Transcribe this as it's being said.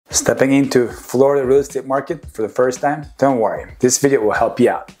Stepping into Florida real estate market for the first time? Don't worry, this video will help you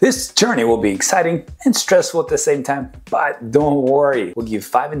out. This journey will be exciting and stressful at the same time, but don't worry. We'll give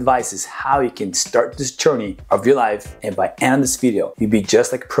 5 advices how you can start this journey of your life, and by end of this video, you'll be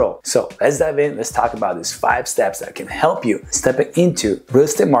just like a pro. So let's dive in, let's talk about these 5 steps that can help you stepping into real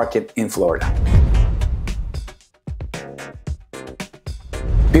estate market in Florida.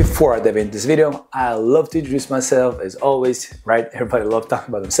 Before I dive into this video, I love to introduce myself as always, right? Everybody loves talking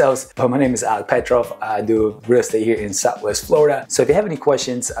about themselves, but my name is Alek Petrov. I do real estate here in Southwest Florida. So if you have any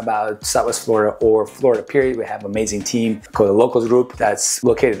questions about Southwest Florida or Florida period, we have an amazing team called the Locals Group that's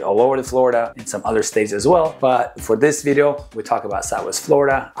located all over the Florida and some other states as well. But for this video, we talk about Southwest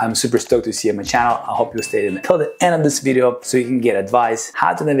Florida. I'm super stoked to see you on my channel. I hope you stay until the end of this video so you can get advice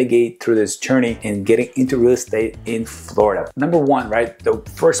how to navigate through this journey and getting into real estate in Florida. Number 1, right? The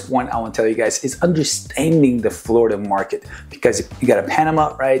first point I want to tell you guys is understanding the Florida market, because you got a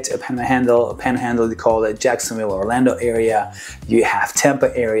Panama, right? A panhandle they call it, Jacksonville, Orlando area. You have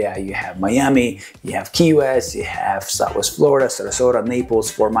Tampa area, you have Miami, you have Key West, you have Southwest Florida, Sarasota, Naples,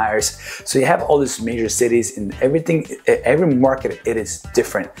 Fort Myers. So you have all these major cities, and everything, every market, it is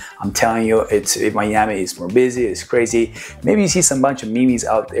different. I'm telling you, Miami is more busy, it's crazy. Maybe you see some bunch of memes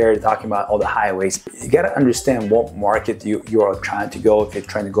out there talking about all the highways. You got to understand what market you are trying to go. If you're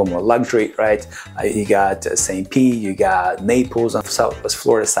trying to go more luxury, right? You got St. Pete, you got Naples on the Southwest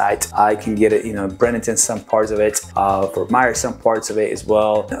Florida side. I can get it, Bradenton, some parts of it, Fort Myers, some parts of it as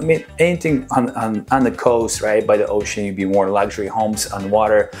well. I mean, anything on the coast, right, by the ocean, you'd be more luxury homes on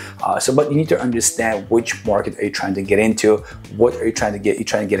water. But you need to understand which market are you trying to get into. What are you trying to get? You're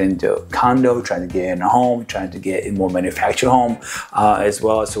trying to get into a condo, trying to get in a home, trying to get in more manufactured home as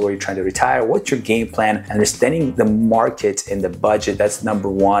well. So where you're trying to retire, what's your game plan? Understanding the market and the budget, that's number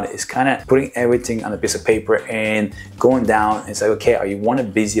 1. Is kind of putting everything on a piece of paper and going down and say, okay, are you want a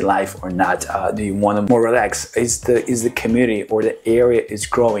busy life or not? Do you want to more relax? Is the community or the area is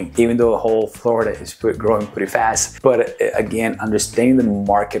growing, even though the whole Florida is growing pretty fast? But again, understanding the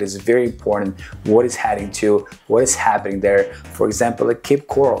market is very important. What is heading to, what is happening there? For example, like Cape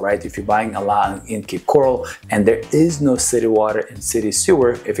Coral, right? If you're buying a lot in Cape Coral and there is no city water and city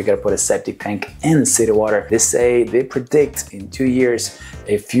sewer, if you got to put a septic tank in city water, they predict in 2 years,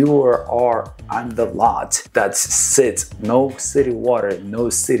 if you are on the lot that sits no city water, no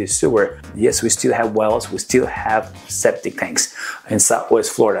city sewer, yes, we still have wells, we still have septic tanks in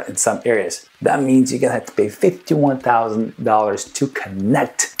Southwest Florida in some areas. That means you're gonna have to pay $51,000 to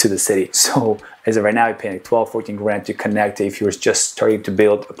connect to the city. So as of right now, you're paying like 12, 14 grand to connect if you're just starting to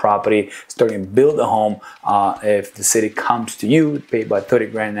build a property, starting to build a home. If the city comes to you, pay about 30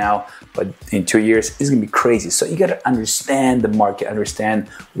 grand now, but in 2 years, it's gonna be crazy. So you gotta understand the market, understand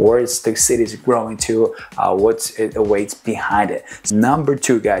where the city is growing to, what it awaits behind it. Number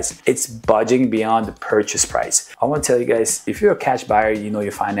 2, guys, it's budgeting beyond the purchase price. I wanna tell you guys, if you're a cash buyer, you know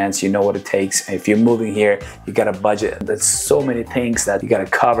your finance, you know what it takes. If you're moving here, you got a budget. There's so many things that you got to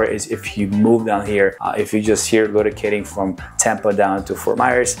cover. Is if you move down here, if you're just here relocating from Tampa down to Fort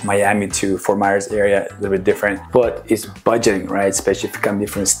Myers, Miami to Fort Myers area, a little bit different, but it's budgeting, right? Especially if you come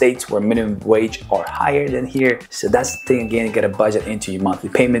different states where minimum wage are higher than here. So that's the thing. Again, you got to budget into your monthly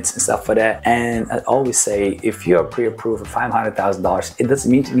payments and stuff for that. And I always say, if you're pre-approved for $500,000, it doesn't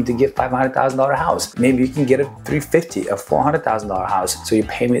mean you need to get $500,000 house. Maybe you can get a $350,000, a $400,000 house, so your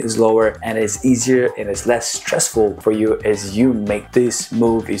payment is lower and it's easier and it's less stressful for you as you make this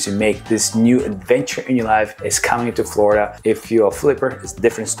move, as you make this new adventure in your life. Is coming into Florida. If you're a flipper, it's a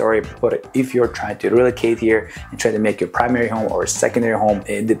different story, but if you're trying to relocate here and try to make your primary home or secondary home,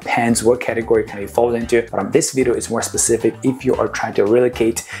 it depends what category can you fall into. But on this video is more specific if you are trying to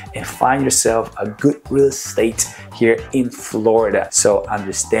relocate and find yourself a good real estate here in Florida. So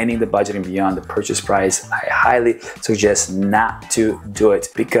understanding the budgeting beyond the purchase price, I highly suggest not to do it,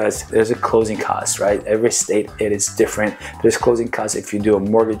 because there's a closing cost, right? Every state, it is different. There's closing costs. If you do a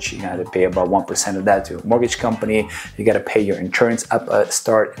mortgage, you got to pay about 1% of that to a mortgage company. You got to pay your insurance up at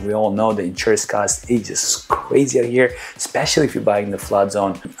start. And we all know the insurance cost is just crazy out here, especially if you're buying the flood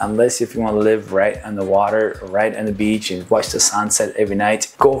zone. Unless if you want to live right on the water, right on the beach and watch the sunset every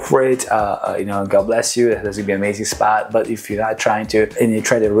night, go for it. God bless you. That's gonna be an amazing spot. But if you're not trying to, and you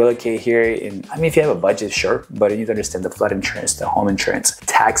try to relocate here, and I mean, if you have a budget, sure, but you need to understand the flood insurance, the home insurance,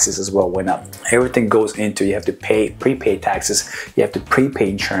 taxes as well went up. Everything goes into, you have to pay prepaid taxes, you have to prepay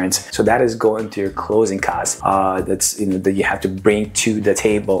insurance. So that is going to your closing costs. That you have to bring to the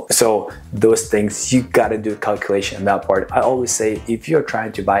table. So those things you gotta do calculation in that part. I always say if you're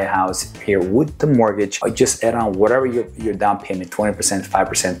trying to buy a house here with the mortgage, or just add on whatever your down payment, 20%,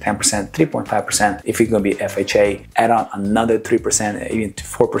 5%, 10%, 3.5%. If you're going to be FHA, add on another 3%, even to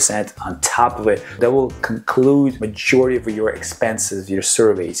 4% on top of it. That will conclude majority of your expenses, your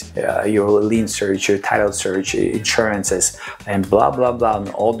surveys, your lien search, your title search, insurances, and blah, blah, blah, and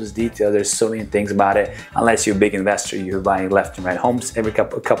all those details. There's so many things about it. Unless you're a big investor, you're buying left and right homes every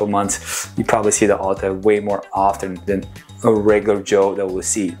couple months, you probably see the Alta way more often than a regular Joe that will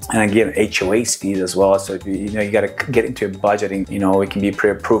see. And again, HOA fees as well. So if you know, you got to get into budgeting. You know, it can be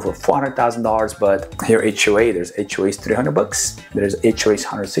pre-approved for $400,000, but here HOA, there's HOAs $300, there's HOAs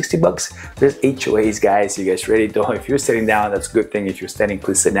 $160, there's HOAs, guys. You guys ready? Though, if you're sitting down, that's a good thing. If you're standing,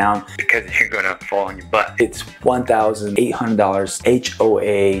 please sit down because you're gonna fall on your butt. It's $1,800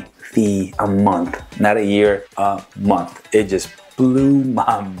 HOA fee a month, not a year, a month. It just blew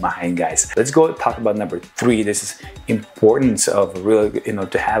my mind, guys. Let's go talk about number 3. This is importance of really, you know,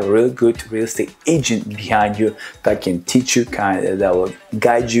 to have a really good real estate agent behind you that can teach you, that will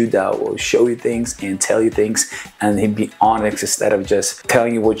guide you, that will show you things and tell you things, and he'll be honest instead of just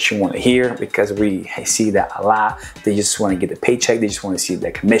telling you what you want to hear, because we see that a lot. They just want to get the paycheck, they just want to see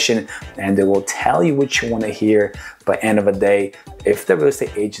the commission, and they will tell you what you want to hear. By end of the day, if the real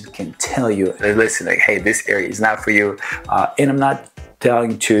estate agent can tell you, hey, listen, like, hey, this area is not for you, and I'm not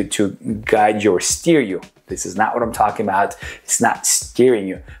telling you to guide you or steer you. This is not what I'm talking about. It's not steering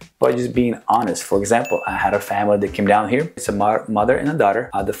you, but just being honest. For example, I had a family that came down here. It's a mother and a daughter.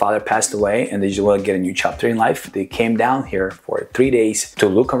 The father passed away and they just want to get a new chapter in life. They came down here for 3 days to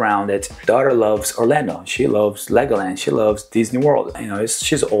look around it. Daughter loves Orlando. She loves Legoland. She loves Disney World. You know,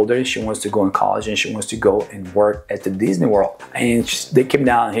 she's older. She wants to go in college and she wants to go and work at the Disney World. And they came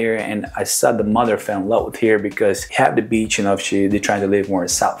down here and I saw the mother fell in love with here because you have the beach. You know, they're trying to live more in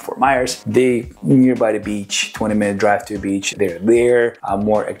South Fort Myers. They nearby the beach, 20-minute drive to the beach. They're there,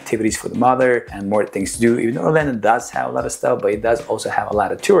 more activities for the mother and more things to do. Even though Orlando does have a lot of stuff, but it does also have a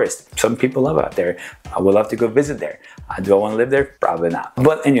lot of tourists. Some people love out there. I would love to go visit there. Do I want to live there? Probably not.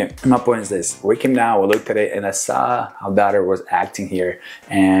 But anyway, my point is this. We came down, we looked at it, and I saw how daughter was acting here,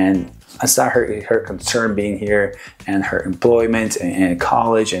 and I saw her concern being here and her employment and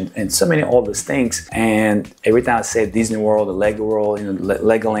college and so many all those things. And every time I said Disney World, the Lego World, you know,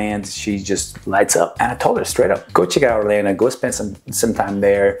 Legoland, she just lights up. And I told her straight up, go check out Orlando, go spend some time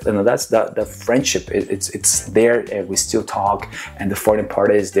there. You know, that's the friendship. It's there, and we still talk. And the funny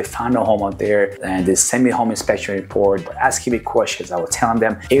part is they found a home out there and they send me a home inspection report, asking me questions. I will tell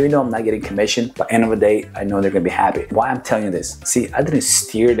them, even though I'm not getting commission, but end of the day, I know they're gonna be happy. Why I'm telling you this? See, I didn't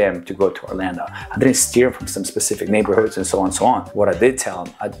steer them to go to Orlando. I didn't steer them from some specific neighborhoods and so on and so on. What I did tell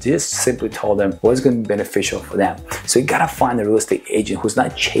them, I just simply told them what's going to be beneficial for them. So you gotta find a real estate agent who's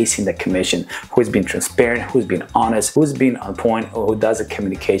not chasing the commission, who's being transparent, who's being honest, who's being on point, or who does the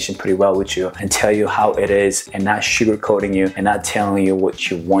communication pretty well with you and tell you how it is and not sugarcoating you and not telling you what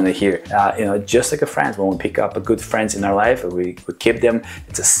you want to hear. You know, just like a friend, when we pick up a good friends in our life, we keep them.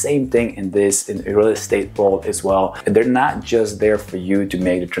 It's the same thing in real estate world as well. And they're not just there for you to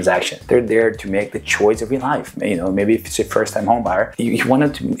make the transaction. They're there to make the choice of your life. You know, maybe if it's your first time home buyer, you want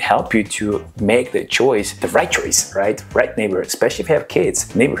them to help you to make the choice, the right choice, right neighborhood, especially if you have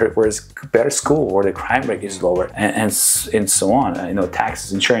kids, neighborhood where it's better school or the crime rate is lower and so on, you know,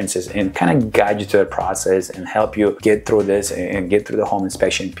 taxes, insurances, and kind of guide you to the process and help you get through this and get through the home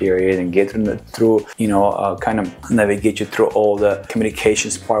inspection period and get through you know, kind of navigate you through all the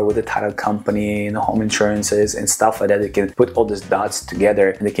communications part with the title company and the home insurances and stuff like that. They can put all these dots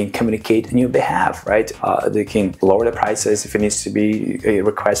together and they can communicate on your behalf, right? They can lower the prices if it needs to be, a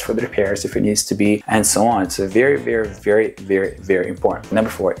request for the repairs if it needs to be, and so on. So very, very, very, very, very important. Number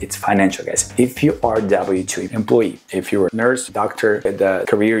 4, it's financial, guys. If you are a W-2 employee, if you're a nurse, doctor, the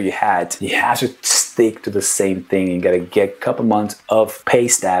career you had, you have to stick to the same thing. You gotta get a couple months of pay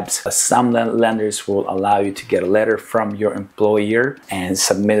stubs. Some lenders will allow you to get a letter from your employer and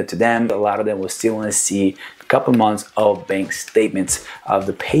submit it to them. A lot of them will still want to see couple months of bank statements of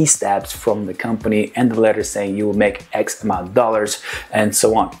the pay stubs from the company and the letter saying you will make X amount of dollars and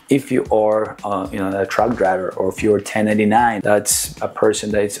so on. If you are you know, a truck driver, or if you're 1099, that's a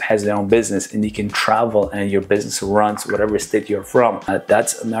person that has their own business and you can travel and your business runs whatever state you're from.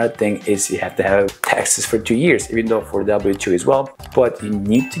 That's another thing, is you have to have taxes for 2 years, even though for W-2 as well. But you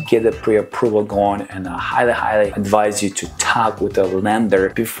need to get a pre-approval going, and I highly advise you to talk with a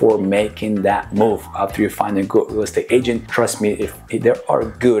lender before making that move after you find a good real estate agent, trust me, if they are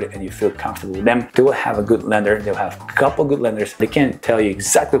good and you feel comfortable with them, they will have a good lender. They'll have a couple good lenders. They can't tell you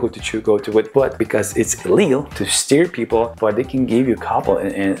exactly who to go to with, but because it's illegal to steer people, but they can give you a couple.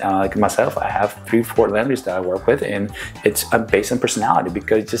 And like myself, I have 3-4 lenders that I work with, and it's based on personality,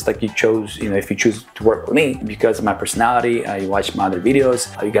 because just like you chose, if you choose to work with me because of my personality, you watch my other videos,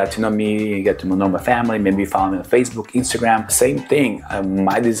 you got to know me, you get to know my family, maybe you follow me on Facebook, Instagram. Same thing.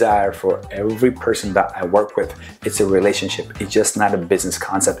 My desire for every person that I work with, it's a relationship. It's just not a business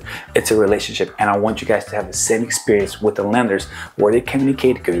concept. It's a relationship, and I want you guys to have the same experience with the lenders, where they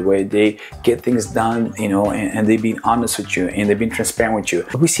communicate good, where they get things done, and they've been honest with you and they've been transparent with you.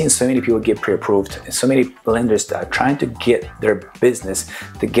 We've seen so many people get pre-approved, and so many lenders that are trying to get their business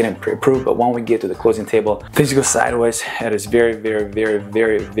to get them pre-approved, but when we get to the closing table, things go sideways. It is very, very, very,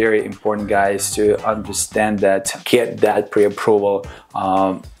 very, very important, guys, to understand that, get that pre-approval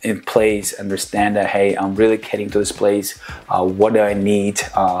in place, understand that, hey, I'm really getting to this place. What do I need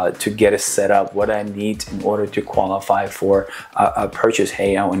to get it set up? What do I need in order to qualify for a purchase?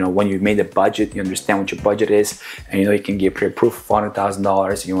 Hey, when you made a budget, you understand what your budget is, and you can get pre-approved for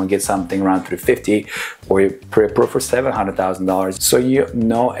 $400,000. You want to get something around $350,000, or you pre-approved for $700,000. So you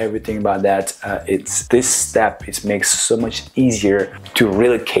know everything about that. It's this step. It makes so much easier to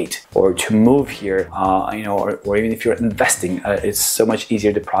relocate or to move here. Or even if you're investing, it's so much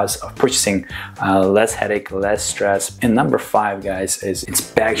easier, the process of purchasing, less headache, less stress. And number 5, guys, is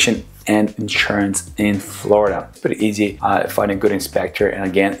inspection and insurance in Florida. It's pretty easy. Find a good inspector, and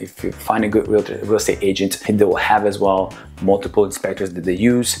again, if you find a good real estate agent, they will have as well multiple inspectors that they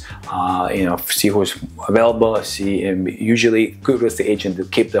use. See who's available. Usually good real estate agent will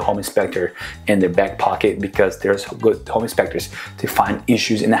keep the home inspector in their back pocket, because there's good home inspectors to find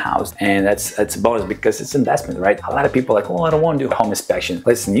issues in the house, and that's a bonus, because it's investment, right? A lot of people are like, oh, I don't want to do a home inspection.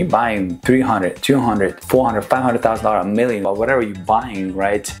 Listen, you're buying $300,000, $200,000, $400,000, $500,000, $1 million, or whatever you're buying,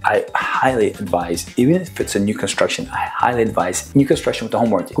 right? I highly advise, even if it's a new construction, I highly advise new construction with a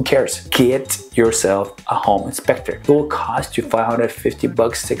home warranty. Who cares? Get yourself a home inspector. It will cost you $550,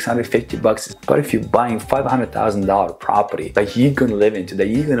 $650, but if you're buying $500,000 property that you're gonna live into, that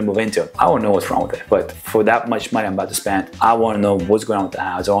you're gonna move into, I want to know what's wrong with it. But for that much money I'm about to spend, I want to know what's going on with the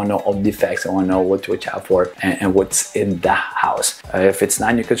house. I want to know all the defects. I want to know what to watch out for, and what's in the house. If it's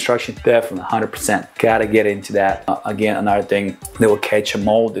not new construction, definitely 100% gotta get into that. Again, another thing, they will catch a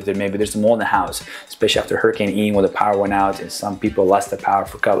mold if maybe there's a mold in the house, especially after Hurricane Ian, when the power went out, and some people lost the power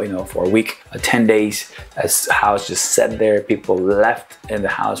for a week, 10 days. As the house just sat there, people left, and the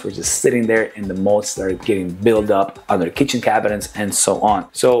house was just sitting there, and the mold started getting built up under the kitchen cabinets and so on.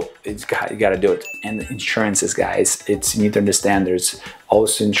 So you gotta do it. And the insurances, guys, you need to understand there's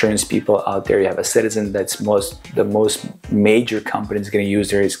also insurance people out there. You have a Citizen, that's the most major companies going to use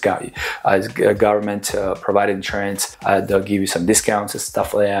there is government provided insurance. They'll give you some discounts and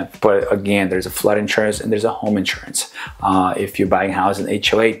stuff like that. But again, there's a flood insurance and there's a home insurance. If you're buying a house in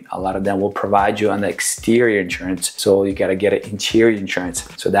HOA, a lot of them will provide you on the exterior insurance. So you got to get an interior insurance.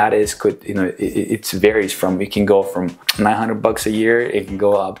 So that is good. It varies from, it can go from $900 a year. It can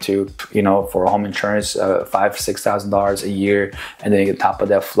go up to, for a home insurance, $5,000 to $6,000 a year. And then top of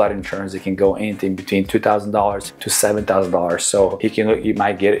that, flood insurance, it can go anything between $2,000 to $7,000. So you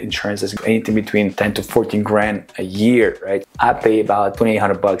might get insurance that's anything between 10 to 14 grand a year, right? I pay about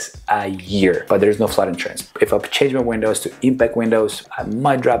 $2,800 a year, but there's no flood insurance. If I change my windows to impact windows, I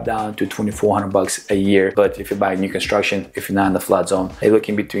might drop down to $2,400 a year. But if you buy new construction, if you're not in the flood zone, they're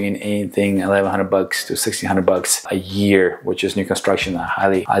looking between anything $1,100 to $1,600 a year, which is new construction. I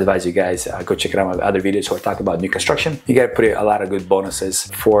highly advise you guys go check it out my other videos where I talk about new construction. You got to put a lot of good bonuses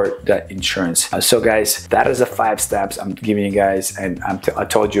for the insurance. So guys, that is the 5 steps I'm giving you guys, and I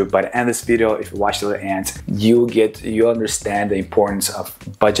told you by the end of this video, if you watch to the end, you understand the importance of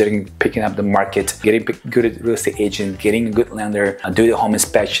budgeting, picking up the market, getting a good real estate agent, getting a good lender, do the home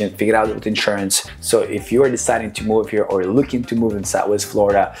inspection, figure out with insurance. So if you are deciding to move here or looking to move in Southwest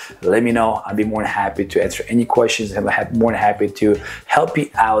Florida, let me know. I'll be more than happy to answer any questions. I'm more than happy to help you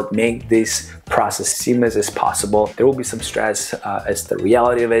out, make this process seamless as possible. There will be some stress as the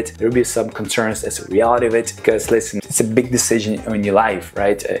reality of it. There will be some concerns as the reality of it, because listen, it's a big decision in your life,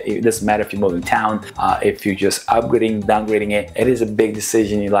 right? It doesn't matter if you move in town, if you're just upgrading, downgrading it. It is a big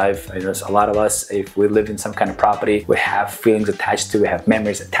decision in your life. There's a lot of us, if we live in some kind of property, we have feelings attached to it, we have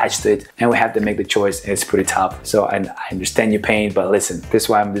memories attached to it, and we have to make the choice, and it's pretty tough. So I understand your pain, but listen, this is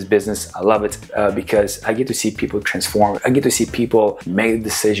why I'm in this business. I love it because I get to see people transform. I get to see people make a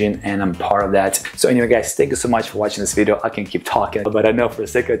decision, and I'm part of that. that. So anyway guys, thank you so much for watching this video. I can keep talking, but I know for the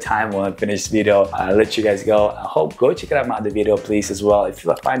sake of time when I finish this video, I'll let you guys go. I hope go check out my other video please as well. If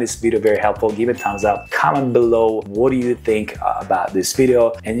you find this video very helpful, give it a thumbs up. Comment below what do you think about this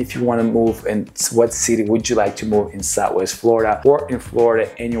video, and if you want to move in, what city would you like to move in Southwest Florida or in Florida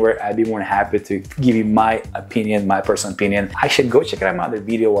anywhere. I'd be more than happy to give you my opinion, my personal opinion. Actually, go check out my other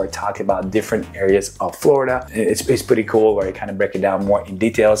video where I talk about different areas of Florida. It's pretty cool where I kind of break it down more in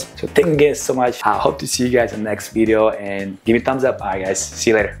details. So thank you guys so much. I hope to see you guys in the next video, and give me a thumbs up. All right guys,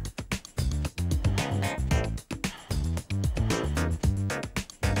 see you later.